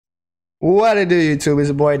What it do, YouTube? It's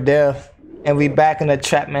your boy Dev, and we back in the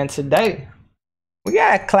trap, man. Today we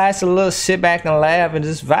got a class, a little sit back and laugh and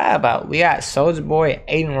just vibe out. We got Soulja Boy and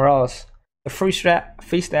Adin Ross, the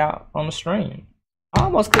freestyle on the stream. I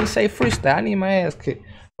almost couldn't say freestyle. I need my ass kicked.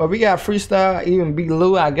 But we got freestyle, even B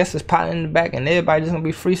Lou. I guess it's potting in the back, and everybody just gonna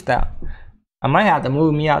be freestyle. I might have to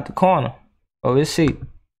move me out the corner. But we'll see.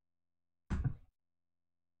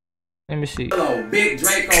 Let me see. Hello, big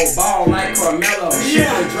Draco, ball like Carmelo.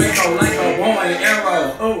 Yeah, Draco like a bow and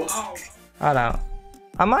arrow. Oh. Hold on.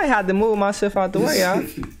 I might have to move myself out the way, y'all.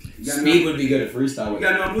 Speed would be good at freestyle. You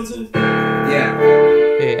got no Bluetooth? Yeah.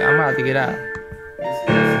 Yeah, I'm about to get out.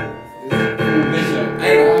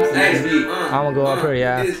 I'm gonna go up here,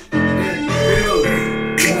 y'all.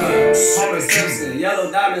 Homer Simpson,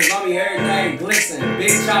 yellow diamonds on me, everything glisten.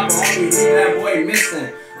 Big chopper on me, see that boy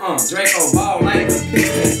missing. Draco ball like the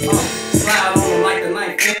Pistons. Slide on him like the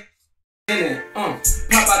ninth inning.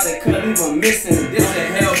 Pop out the cut, leave him missing. This a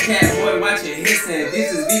Hellcat boy, watch it hissing.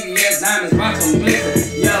 This is VVS diamonds, watch them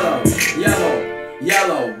glisten.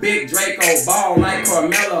 Yellow, big Draco ball like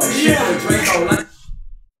Carmelo. Yeah, Draco like.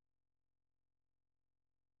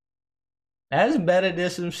 That's better than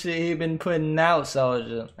some shit he been putting out,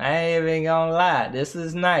 Soulja. I ain't even gonna lie. This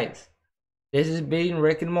is nice. This is beating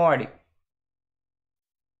Rick and Morty.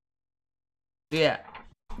 Yeah.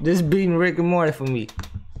 This beating Rick and Morty for me.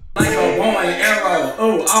 Like a bow and arrow.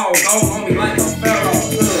 All go on me like a pharaoh.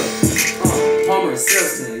 Homer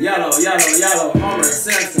Simpson. Yellow, Homer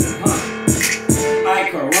Simpson. Ay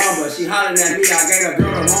caramba, she hollering at me. I gave a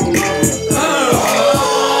girl the wrong number.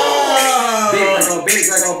 Big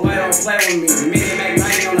Draco, boy, don't play with me. Mini Mac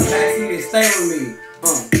 90 on the backseat and stay with me.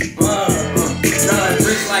 Done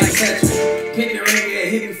bricks like Tetris. Pick your ring and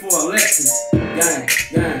hit me for a Lexus. Gang.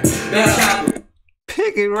 Big chopper.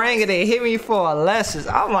 Pick a ring and they hit me for a Lexus.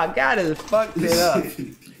 Oh my god, it fucked it up.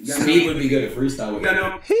 Speed would be good at freestyle.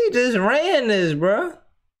 He just ran this, bro.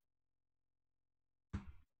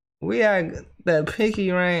 We are the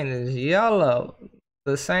picky rain is yellow,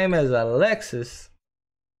 the same as a Lexus.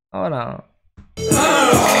 Hold on. Big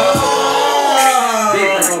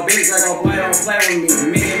Draco, boy, don't play with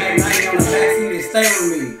me. Mini Mac 90 on the backseat and stay with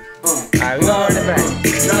me. Alright, we going in the back.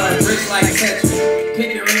 Done bricks like Tetris. Pick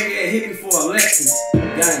your ring and hit me for a Lexus.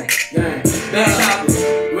 Gang. Big chopper,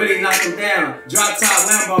 really knock him down. Drop top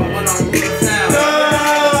Lambo, went on Rule of Town.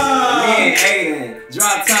 Me and Adin,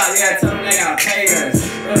 drop top, yeah, tell them they got pay us.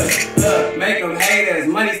 Make them haters.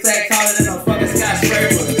 Money stack taller than a fucking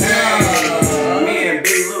skyscraper. Me and B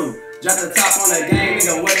Lou, drop the top on the game,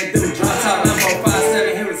 nigga, what it do? Drop top Lambo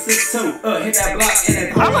 5'7", hit with 6'2". Hit that block and then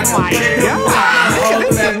oh my god,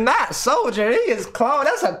 this is not Soulja. He is clone.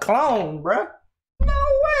 That's a clone, bruh. No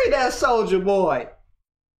way, that's Soulja Boy.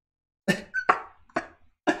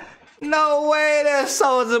 No way that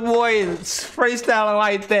Soulja Boy is freestyling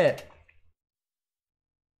like that.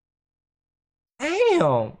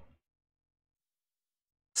 Damn.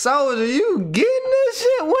 Soulja, you getting this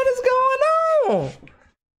shit? What is going on?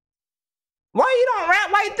 Why you don't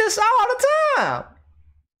rap like this all the time?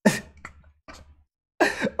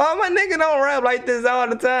 Why my nigga don't rap like this all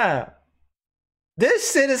the time?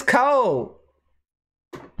 This shit is cold.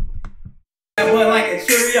 Boy like a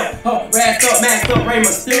Cheerio, rasped up, masked up, Rey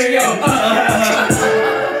Mysterio.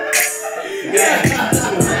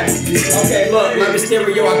 Okay, look, Rey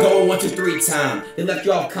Mysterio, I go in 1, 2, 3 times. They left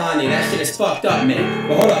you off Kanye. That shit is fucked up, man.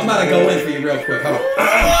 But hold on, I'm about to go in for you real quick. Hold on.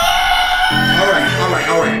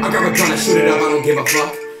 Alright. I got a gun to shoot it up. I don't give a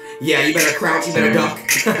fuck. Yeah, you better crouch, you better duck.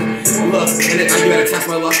 Look, and then you better test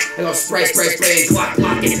my luck. And go spray, and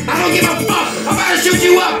glock it. I don't give a fuck. I'm about to shoot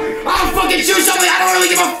you up. I'll fucking shoot somebody. I don't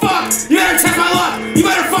really give a fuck. You better test my luck. You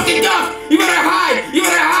better fucking duck. You better hide.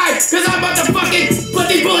 Cause I'm about to fucking let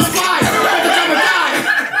these bullets fly. I'm about to jump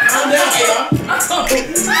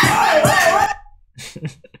and die.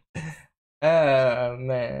 Oh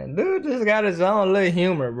man, dude just got his own little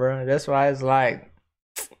humor, bro. That's why it's like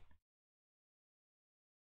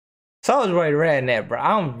Soulja Boy ran that, bro.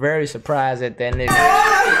 I'm very surprised at that nigga.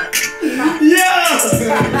 Yeah!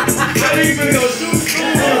 That nigga finna go shoot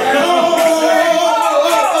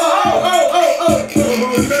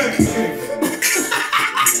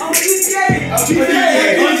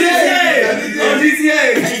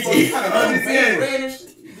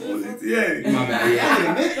GTA. My bad,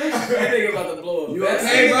 yeah. That nigga about to blow up. You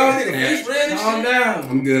okay, bro? Calm down.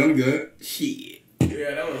 I'm good. Shit.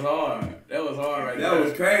 Yeah, that was hard. That was hard right there. That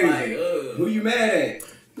was crazy. Like, who you mad at?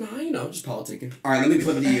 No, you know, just politicking. Alright, let me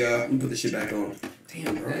put the shit back on.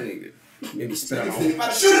 Damn, bro. That nigga made me spit out. I'm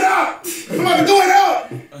about to shoot it out! I'm about to throw it out!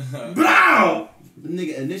 Blow!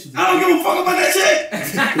 Nigga initiative. I don't give a fuck about that shit!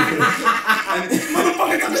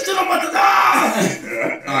 Motherfucker got the shit I'm about to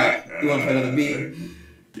You wanna play another beat?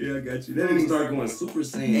 Yeah, I got you. That nigga start going Super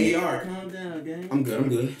Saiyan. AR, calm down, gang. I'm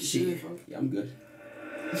good. Shit. Yeah, I'm good.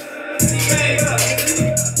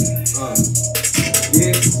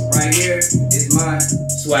 This right here is my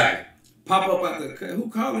Swag. pop up out the cut. Who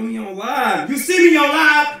calling me on live? You see me on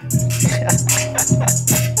live?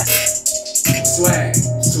 Swag,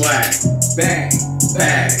 bag.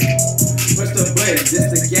 Push the button,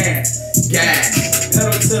 just the gas.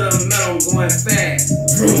 Pedal to the metal, I'm going fast.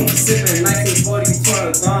 Vroom. Sipping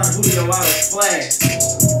 1940 Don Julio out of flag.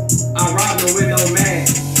 I robbed him with no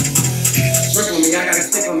mask. Work on me, I got a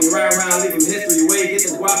stick on me. Ride around, leave him history. Where you get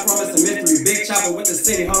the guap from, it's a mystery. Big chopper with the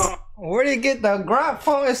city, hold on. Where do you get the grab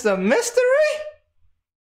from? It's the mystery?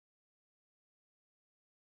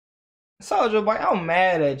 Soulja Boy, I'm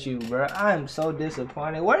mad at you, bro. I'm so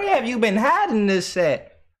disappointed. Where have you been hiding this set?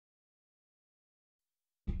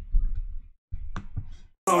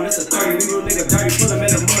 Oh, that's a 30, little nigga dirty, put him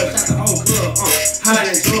in the mud, shot the whole club,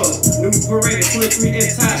 hiding drugs, new parade,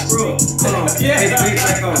 23-inch tie scrub, hey, big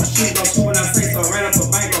back on, shoot when I say so, ran up a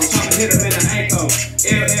bank on, trying to hit him in the ankle,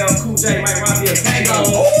 LL Cool J might rob me a tango,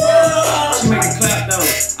 she make it clap though,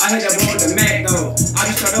 I hit that boy with the Mac though, I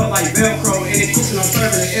be shut up like Velcro, in the kitchen I'm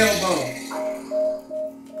serving the elbow.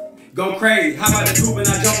 Go crazy, how about the coupe and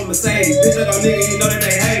I jump a Mercedes? Bitch, I go nigga, you know that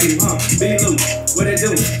they hate me, Be loose, what it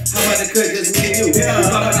do? How about the cut, just me and you?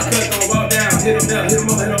 How about the cut, gon' walk down, hit him down, hit him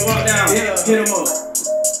up, walk down, hit him up,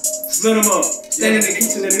 split him up, stand in the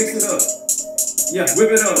kitchen and mix it up. Yeah,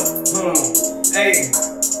 whip it up, hold on, hey,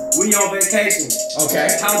 we on vacation. Okay.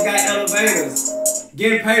 House got elevators,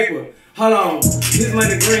 getting paper. Hold on, his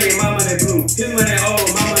money green, my money blue. His money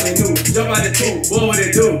old, my money new. Jump out the tube, boy, what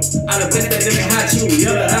it do? I done blessed that nigga hot you.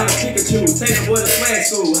 Yellow down a Pikachu. Take the boy to swag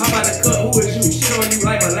school. How about the cut? Who is you? Shit on you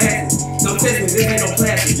like molasses. Don't test me, this ain't no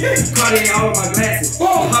plastic. Cartier all of my glasses.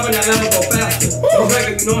 Hop in that Lambo, go faster. No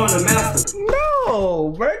record, you know I'm the master.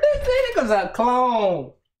 No, bro, this nigga's a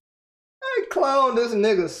clone. I clone this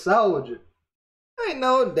nigga Soulja. Ain't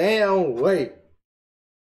no damn way.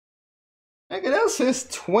 Nigga, that's his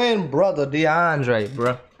twin brother, DeAndre,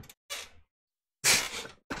 bro.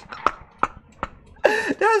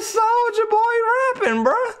 That's Soulja Boy rapping,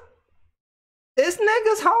 bro. This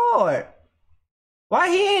nigga's hard. Why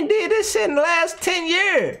he ain't did this shit in the last 10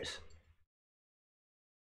 years?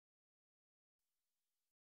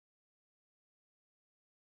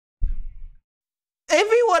 If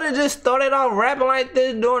he would have just started off rapping like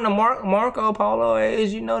this during the Marco Polo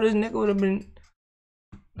age, you know this nigga would have been...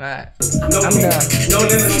 Alright, I'm done. No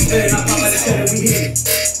limit, I'm spinning, I pop like the shit that we hit.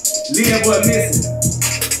 Leave that boy missing.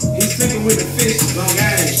 He's sleeping with the fish, long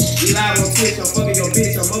game. We live on Twitch, I'm fucking your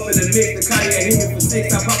bitch, I'm up in the mix. The Cartier hit me for 6,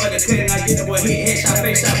 I pop like the cut and I get the boy hit, headshot,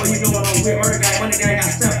 face shot, but you know what I'm with. Murder guy, money guy, got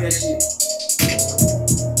stuff that shit.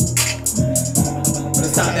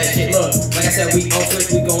 Stop that shit, look. Like I said, we on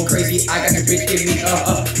Twitch, we going crazy. I got your bitch, give me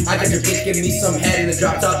I got your bitch, give me some head in the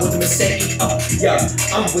drop top with a mistake. Yeah,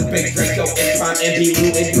 I'm with Big Draco and Prime and B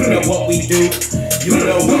Lou, and you know what we do. You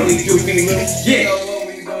know what we do, B Lou. Yeah. You know what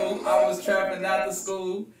we do. I was trapping out the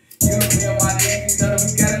school. You and me and my niggas, you know that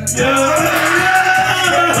we got in the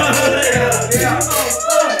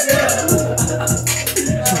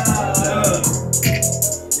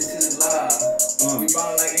This is live. We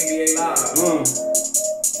ballin' like NBA live.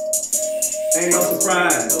 Ain't no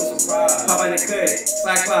surprise. No surprise. Pop in the cut,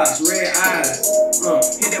 Cyclops, red eyes.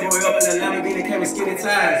 Hit that boy up in the Lamborghini, came with skinny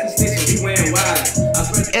ties. He snitching, he wearing wide.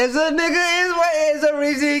 As a nigga is a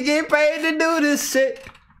reason he get paid to do this shit.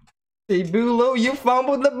 See, Bulu, you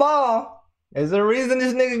fumbled the ball. There's a reason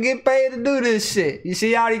this nigga get paid to do this shit. You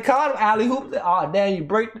see how he caught him? Alley hooped it. Oh, damn, you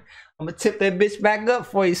break. I'm gonna tip that bitch back up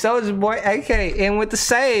for you, Soulja Boy. AK, in with the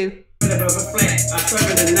save. I trap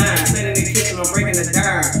in the 9, sitting in the kitchen, I'm breaking the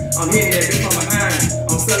dime. I'm hitting that bitch from behind.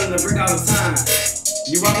 I'm selling the brick all the time.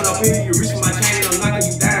 You walking up here, you reach for my chain and I'm knocking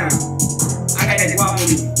you down. I got that guap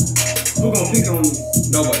on me. Who gon' pick on me?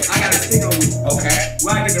 Nobody. I got a stick on me. Okay.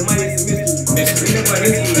 Where I get the money is a mystery.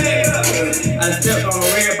 I stepped on the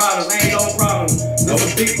red bottles, ain't no problem. No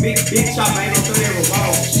big chop, ain't no 30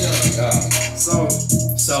 revolver.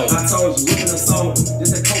 So I told you, whipping a soul.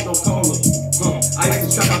 This ain't coke, no cola. I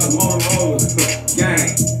used to trap out the Motorola. Gang,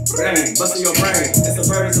 busting your brain. It's a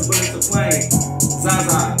bird, it's a bullet, it's a plane.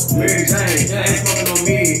 Zaza, Mary Jane, ain't smoking on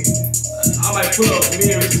me. I might pull up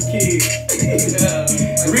me and Richard Kid.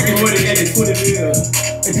 Ricky Woody gave me 20 mil.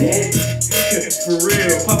 For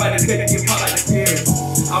real, pop out the cut and get pop out the pill.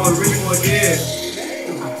 I was rich for a deal.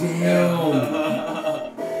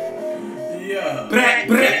 Yeah. Brat,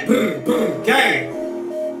 brat, brr, brr, gang.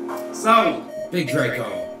 So, Big Draco.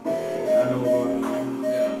 I know what going on.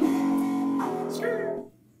 Yeah.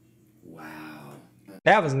 Wow.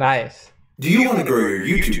 That was nice. Do you want to grow your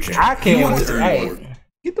YouTube channel? I Do you want can't. to earn more? Hey,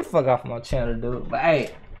 get the fuck off my channel, dude. But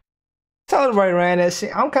hey, Soulja Boy ran that shit.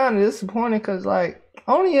 I'm kind of disappointed because, like,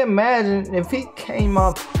 only imagine if he came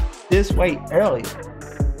off this way earlier.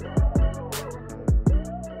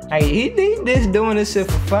 Hey, he just doing this shit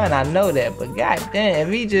for fun. I know that, but goddamn,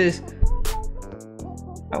 if he just,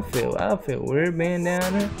 I feel weird being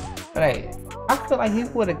down there. But hey, I feel like he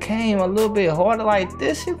would have came a little bit harder like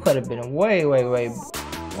this. He could have been way more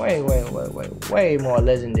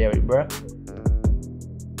legendary, bro.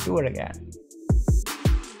 He would have got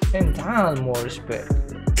 10 times more respect.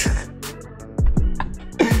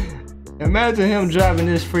 Imagine him dropping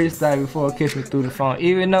this freestyle before Kiss Me Through the Phone.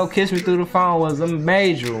 Even though Kiss Me Through the Phone was a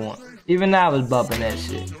major one. Even I was bumping that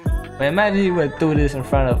shit. But imagine he went through this in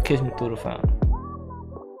front of Kiss Me Through the Phone.